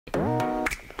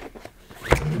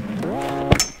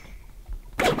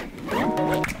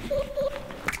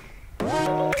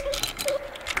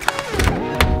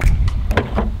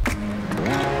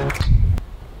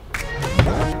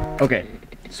Okay,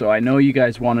 so I know you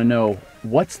guys want to know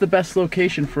what's the best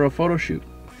location for a photo shoot,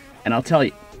 and I'll tell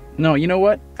you. No, you know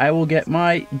what? I will get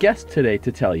my guest today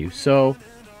to tell you. So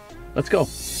let's go.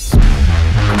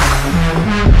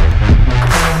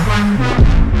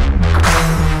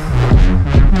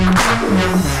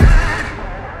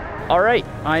 All right,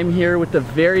 I'm here with the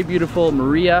very beautiful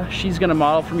Maria. She's gonna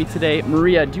model for me today.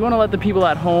 Maria, do you wanna let the people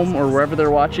at home or wherever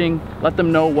they're watching, let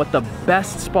them know what the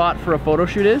best spot for a photo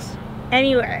shoot is?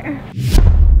 Anywhere.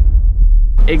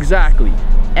 Exactly,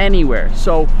 anywhere.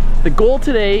 So the goal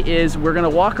today is we're gonna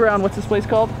walk around, what's this place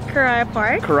called? Correa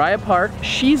Park. Correa Park.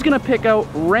 She's gonna pick out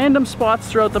random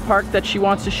spots throughout the park that she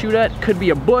wants to shoot at. Could be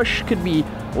a bush, could be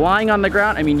lying on the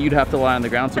ground. I mean, you'd have to lie on the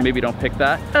ground, so maybe don't pick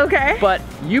that. Okay. But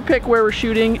you pick where we're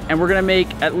shooting, and we're gonna make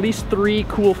at least 3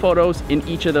 cool photos in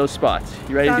each of those spots.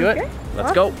 You ready to do it? Good.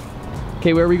 Let's go.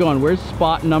 Okay, where are we going? Where's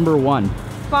spot number 1?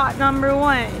 Spot number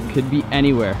 1. Could be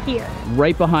anywhere. Here.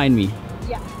 Right behind me.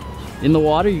 Yeah. In the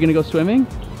water? You're gonna go swimming?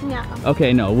 No.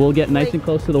 Okay, no, we'll get nice and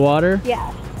close to the water.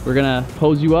 Yeah. We're gonna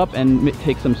pose you up and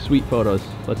take some sweet photos.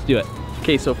 Let's do it.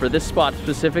 Okay, so for this spot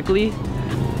specifically,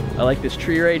 I like this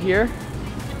tree right here.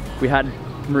 We had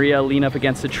Maria lean up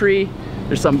against a tree.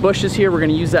 There's some bushes here. We're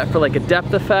gonna use that for like a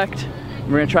depth effect.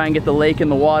 We're gonna try and get the lake and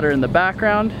the water in the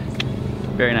background.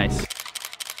 Very nice.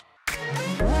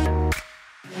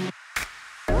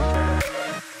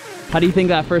 How do you think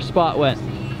that first spot went?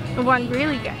 It went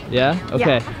really good. Yeah?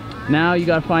 Okay. Yeah. Now you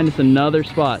gotta find us another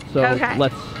spot. So okay.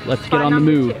 let's get Spot on the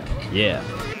number move. 2. Yeah.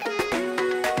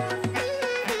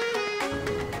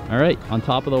 All right, on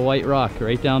top of the white rock,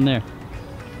 right down there.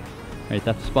 All right,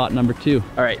 that's spot number 2.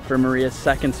 All right, for Maria's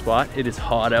second spot, it is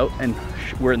hot out and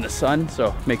we're in the sun,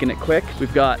 so making it quick.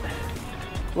 We've got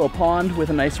a little pond with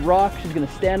a nice rock. She's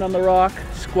gonna stand on the rock,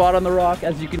 squat on the rock.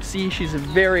 As you can see, she's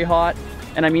very hot.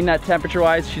 And I mean that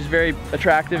temperature-wise, she's very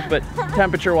attractive, but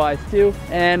temperature-wise too.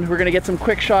 And we're gonna get some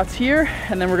quick shots here,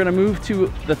 and then we're gonna move to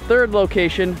the 3rd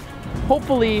location,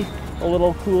 hopefully a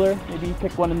little cooler. Maybe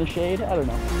pick one in the shade, I don't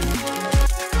know.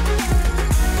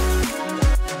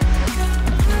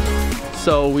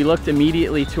 So we looked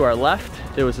immediately to our left.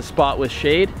 There was a spot with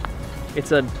shade.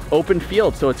 It's an open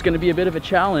field, so it's gonna be a bit of a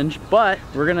challenge, but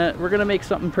we're gonna make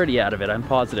something pretty out of it, I'm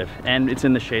positive. And it's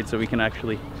in the shade, so we can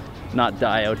actually not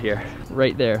die out here.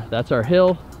 Right there, that's our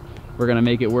hill. We're gonna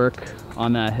make it work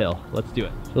on that hill. Let's do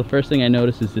it. So the first thing I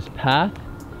notice is this path.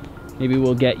 Maybe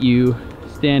we'll get you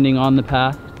standing on the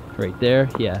path right there.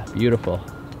 Yeah, beautiful.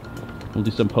 We'll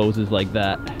do some poses like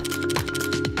that.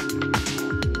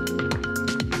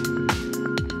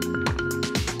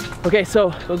 Okay, so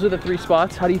those are the 3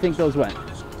 spots. How do you think those went?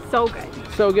 So good.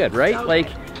 So good, right? So like,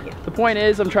 good. Yeah. The point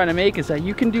is I'm trying to make is that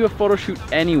you can do a photo shoot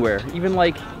anywhere, even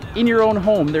like in your own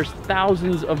home. There's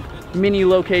thousands of mini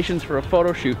locations for a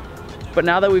photo shoot. But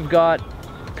now that we've got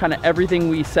kind of everything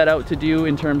we set out to do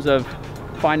in terms of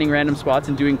finding random spots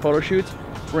and doing photo shoots,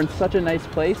 we're in such a nice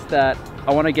place that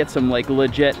I want to get some like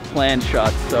legit planned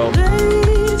shots. So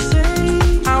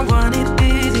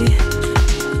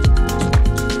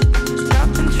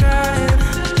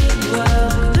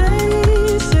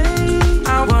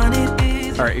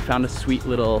all right, we found a sweet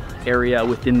little area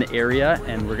within the area,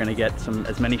 and we're gonna get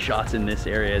as many shots in this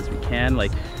area as we can.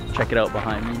 Like, check it out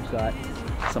behind me. You've got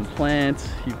some plants.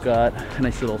 You've got a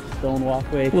nice little stone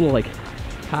walkway, a little like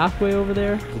pathway over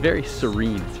there. It's very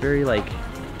serene. It's very like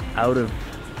out of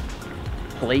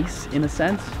place in a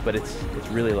sense, but it's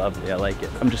really lovely. I like it.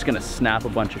 I'm just gonna snap a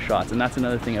bunch of shots, and that's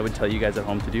another thing I would tell you guys at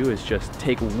home to do is just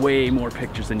take way more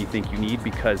pictures than you think you need,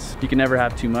 because you can never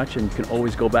have too much, and you can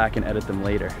always go back and edit them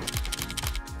later.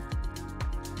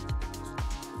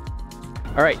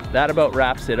 All right, that about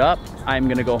wraps it up. I'm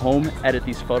gonna go home, edit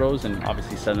these photos, and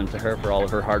obviously send them to her for all of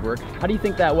her hard work. How do you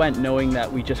think that went, knowing that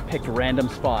we just picked random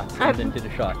spots and then did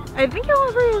a shot? I think it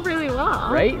went really, really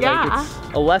well. Right? Yeah. Like,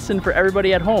 it's a lesson for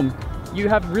everybody at home. You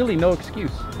have really no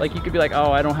excuse. Like, you could be like,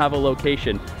 oh, I don't have a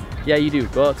location. Yeah, you do.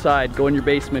 Go outside, go in your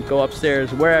basement, go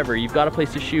upstairs, wherever. You've got a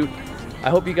place to shoot. I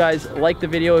hope you guys liked the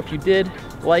video. If you did,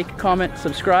 like, comment,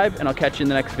 subscribe, and I'll catch you in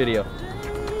the next video.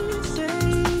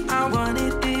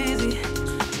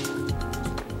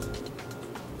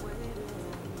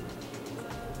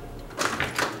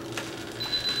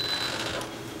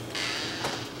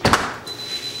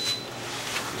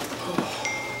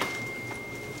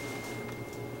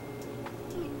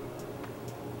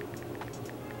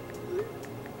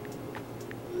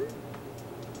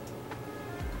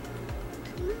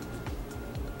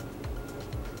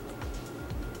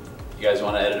 You guys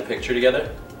want to edit a picture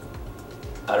together?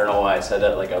 I don't know why I said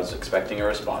that like I was expecting a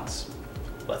response.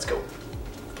 Let's go.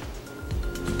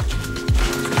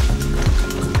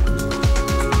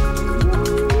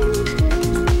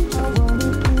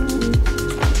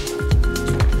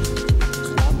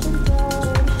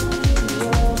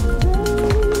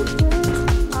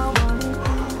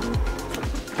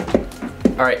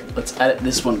 All right, let's edit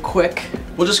this one quick.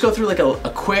 We'll just go through like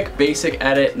a quick basic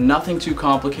edit, nothing too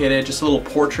complicated, just a little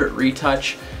portrait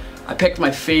retouch. I picked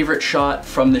my favorite shot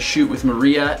from the shoot with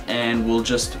Maria, and we'll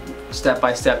just step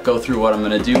by step go through what I'm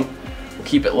gonna do. We'll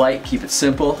keep it light, keep it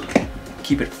simple,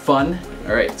 keep it fun.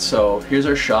 All right, so here's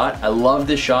our shot. I love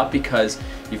this shot because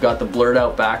you've got the blurred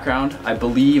out background. I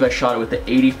believe I shot it with the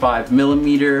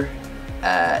 85mm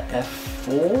at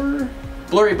f4.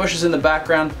 Blurry bushes in the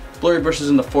background, blurry bushes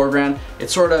in the foreground.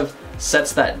 It sort of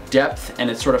sets that depth and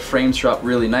it sort of frames her up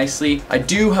really nicely. I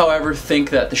do, however, think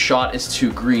that the shot is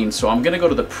too green, so I'm gonna go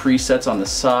to the presets on the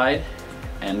side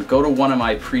and go to one of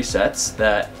my presets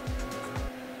that,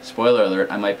 spoiler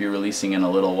alert, I might be releasing in a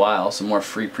little while. Some more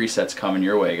free presets coming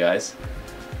your way, guys.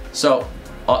 So,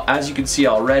 as you can see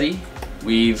already,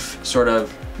 we've sort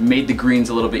of made the greens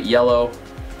a little bit yellow,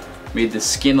 made the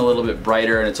skin a little bit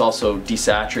brighter, and it's also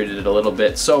desaturated it a little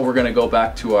bit. So we're gonna go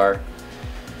back to our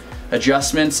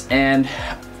adjustments, and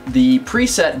the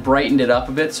preset brightened it up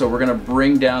a bit, so we're gonna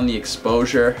bring down the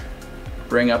exposure,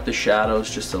 bring up the shadows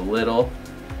just a little.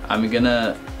 I'm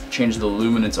gonna change the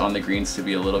luminance on the greens to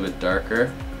be a little bit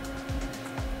darker,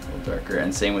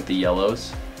 and same with the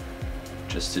yellows,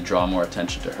 just to draw more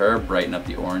attention to her, brighten up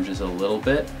the oranges a little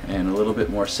bit, and a little bit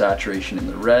more saturation in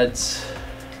the reds,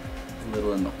 a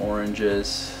little in the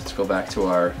oranges. Let's go back to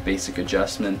our basic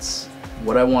adjustments.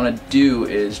 What I want to do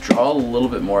is draw a little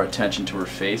bit more attention to her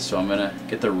face, so I'm going to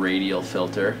get the radial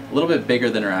filter, a little bit bigger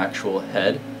than her actual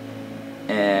head,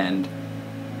 and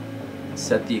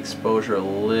set the exposure a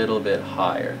little bit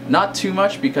higher. Not too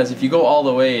much, because if you go all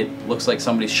the way, it looks like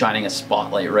somebody's shining a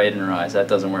spotlight right in her eyes. That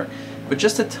doesn't work. But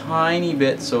just a tiny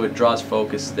bit so it draws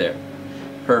focus there.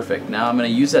 Perfect. Now I'm going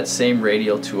to use that same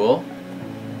radial tool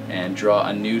and draw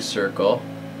a new circle.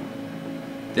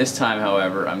 This time,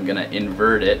 however, I'm going to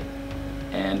invert it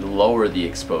and lower the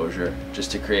exposure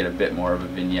just to create a bit more of a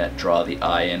vignette, draw the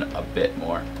eye in a bit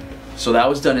more. So that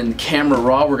was done in Camera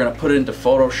Raw. We're gonna put it into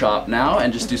Photoshop now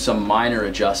and just do some minor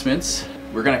adjustments.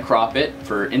 We're gonna crop it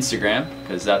for Instagram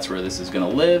because that's where this is gonna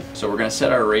live. So we're gonna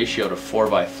set our ratio to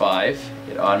 4:5.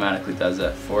 It automatically does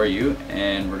that for you.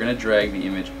 And we're gonna drag the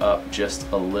image up just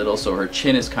a little so her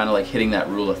chin is kind of like hitting that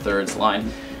rule of thirds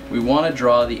line. We wanna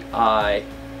draw the eye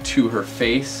to her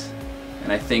face,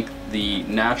 and I think the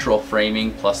natural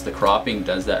framing plus the cropping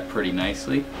does that pretty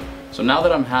nicely. So now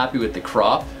that I'm happy with the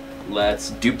crop, let's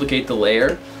duplicate the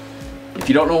layer. If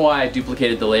you don't know why I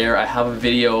duplicated the layer, I have a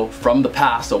video from the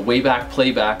past, a way back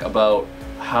playback, about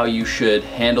how you should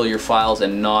handle your files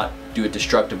and not do it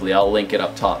destructively. I'll link it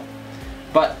up top.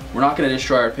 But we're not going to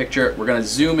destroy our picture. We're going to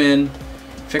zoom in,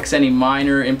 fix any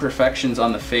minor imperfections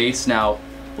on the face. Now,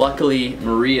 luckily,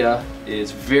 Maria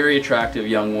is a very attractive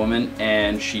young woman,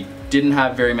 and she didn't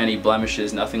have very many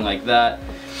blemishes, nothing like that.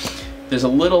 There's a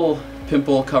little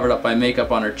pimple covered up by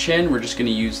makeup on her chin. We're just going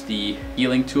to use the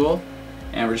healing tool,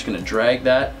 and we're just going to drag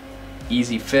that.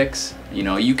 Easy fix. You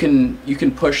know, you can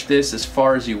push this as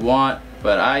far as you want,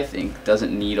 but I think it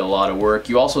doesn't need a lot of work.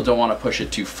 You also don't want to push it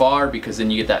too far, because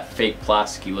then you get that fake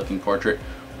plasticky looking portrait.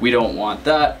 We don't want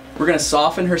that. We're going to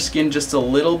soften her skin just a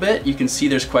little bit. You can see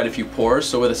there's quite a few pores.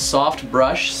 So with a soft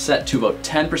brush set to about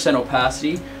 10%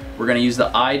 opacity, we're going to use the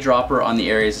eyedropper on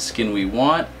the areas of skin we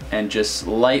want and just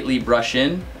lightly brush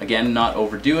in. Again, not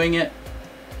overdoing it.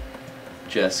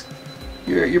 Just,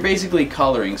 you're basically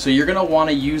coloring. So you're going to want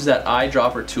to use that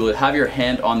eyedropper tool. Have your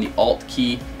hand on the Alt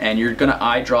key, and you're going to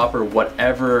eyedropper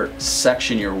whatever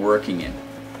section you're working in.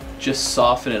 Just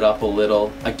soften it up a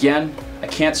little. Again, I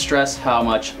can't stress how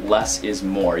much less is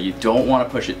more. You don't want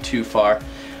to push it too far.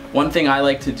 One thing I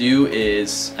like to do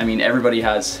is, I mean, everybody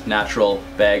has natural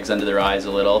bags under their eyes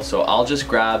a little, so I'll just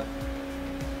grab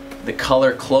the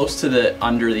color close to the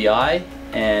under the eye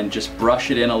and just brush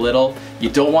it in a little. You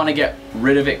don't want to get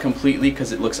rid of it completely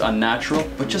because it looks unnatural,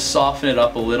 but just soften it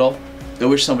up a little. I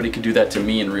wish somebody could do that to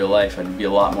me in real life. I'd be a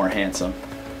lot more handsome.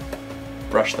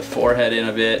 Brush the forehead in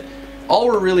a bit. All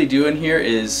we're really doing here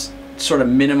is sort of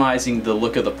minimizing the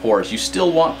look of the pores. You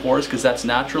still want pores because that's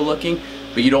natural looking,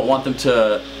 but you don't want them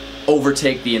to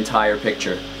overtake the entire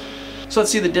picture. So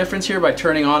let's see the difference here by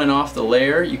turning on and off the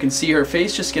layer. You can see her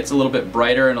face just gets a little bit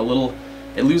brighter and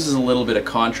it loses a little bit of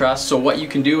contrast. So what you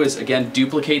can do is, again,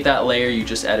 duplicate that layer you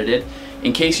just edited.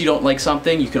 In case you don't like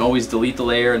something, you can always delete the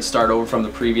layer and start over from the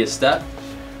previous step.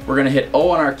 We're gonna hit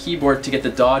O on our keyboard to get the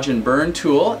dodge and burn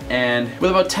tool, and with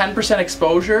about 10%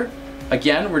 exposure,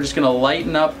 again, we're just gonna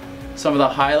lighten up some of the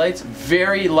highlights,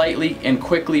 very lightly and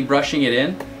quickly brushing it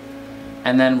in.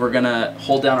 And then we're gonna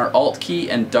hold down our Alt key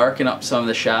and darken up some of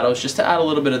the shadows just to add a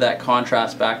little bit of that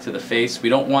contrast back to the face. We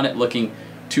don't want it looking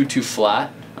too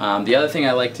flat. The other thing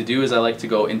I like to do is I like to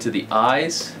go into the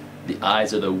eyes The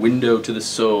eyes are the window to the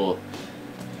soul.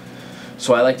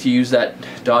 So I like to use that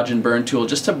dodge and burn tool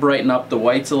just to brighten up the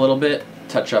whites a little bit,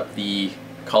 touch up the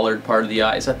colored part of the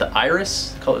eye. Is that the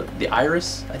iris? The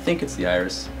iris? I think it's the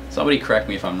iris. Somebody correct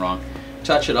me if I'm wrong.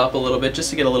 Touch it up a little bit just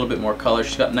to get a little bit more color.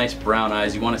 She's got nice brown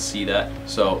eyes. You want to see that.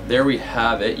 So there we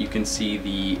have it. You can see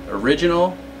the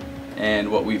original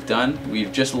and what we've done.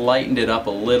 We've just lightened it up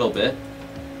a little bit.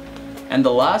 And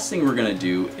the last thing we're gonna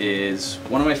do is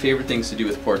one of my favorite things to do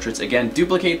with portraits. Again,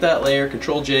 duplicate that layer,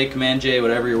 Control J, Command J,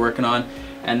 whatever you're working on,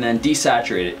 and then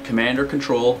desaturate it. Command or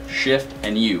Control, Shift,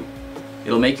 and U.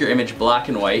 It'll make your image black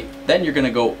and white. Then you're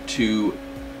gonna go to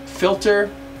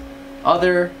Filter,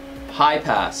 Other, High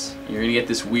Pass. You're gonna get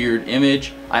this weird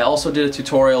image. I also did a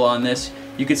tutorial on this.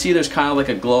 You can see there's kind of like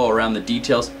a glow around the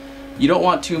details. You don't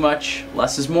want too much,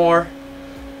 less is more,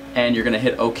 and you're gonna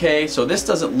hit OK. So this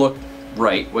doesn't look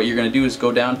right. What you're going to do is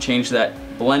go down, change that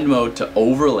blend mode to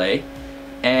overlay,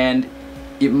 and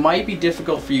it might be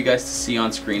difficult for you guys to see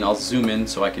on screen. I'll zoom in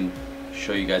so I can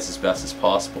show you guys as best as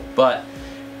possible. But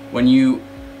when you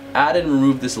add and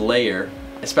remove this layer,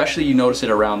 especially you notice it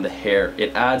around the hair,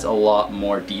 it adds a lot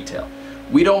more detail.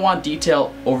 We don't want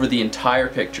detail over the entire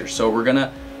picture, so we're going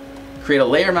to create a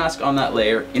layer mask on that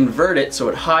layer, invert it so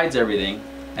it hides everything,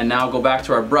 and now go back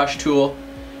to our brush tool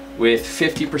with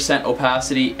 50%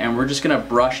 opacity, and we're just gonna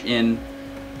brush in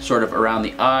sort of around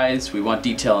the eyes. We want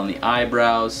detail on the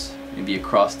eyebrows, maybe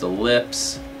across the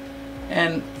lips,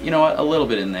 and you know what, a little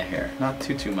bit in the hair, not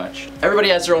too much. Everybody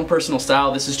has their own personal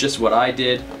style. This is just what I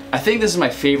did. I think this is my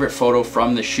favorite photo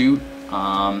from the shoot.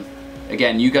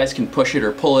 Again, you guys can push it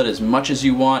or pull it as much as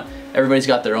you want. Everybody's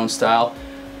got their own style.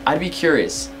 I'd be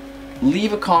curious,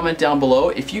 leave a comment down below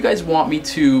if you guys want me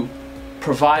to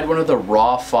provide one of the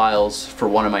raw files for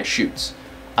one of my shoots.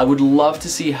 I would love to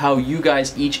see how you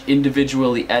guys each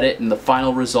individually edit and the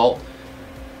final result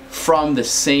from the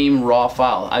same raw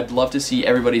file. I'd love to see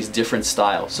everybody's different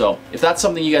style. So if that's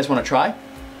something you guys want to try,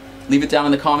 leave it down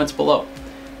in the comments below.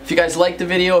 If you guys like the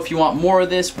video, if you want more of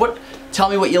this, tell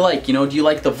me what you like. You know, do you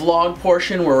like the vlog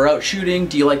portion where we're out shooting?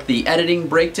 Do you like the editing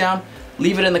breakdown?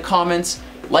 Leave it in the comments.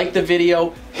 Like the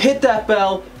video, hit that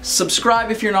bell,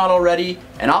 subscribe if you're not already,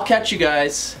 and I'll catch you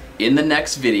guys in the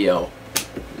next video.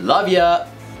 Love ya!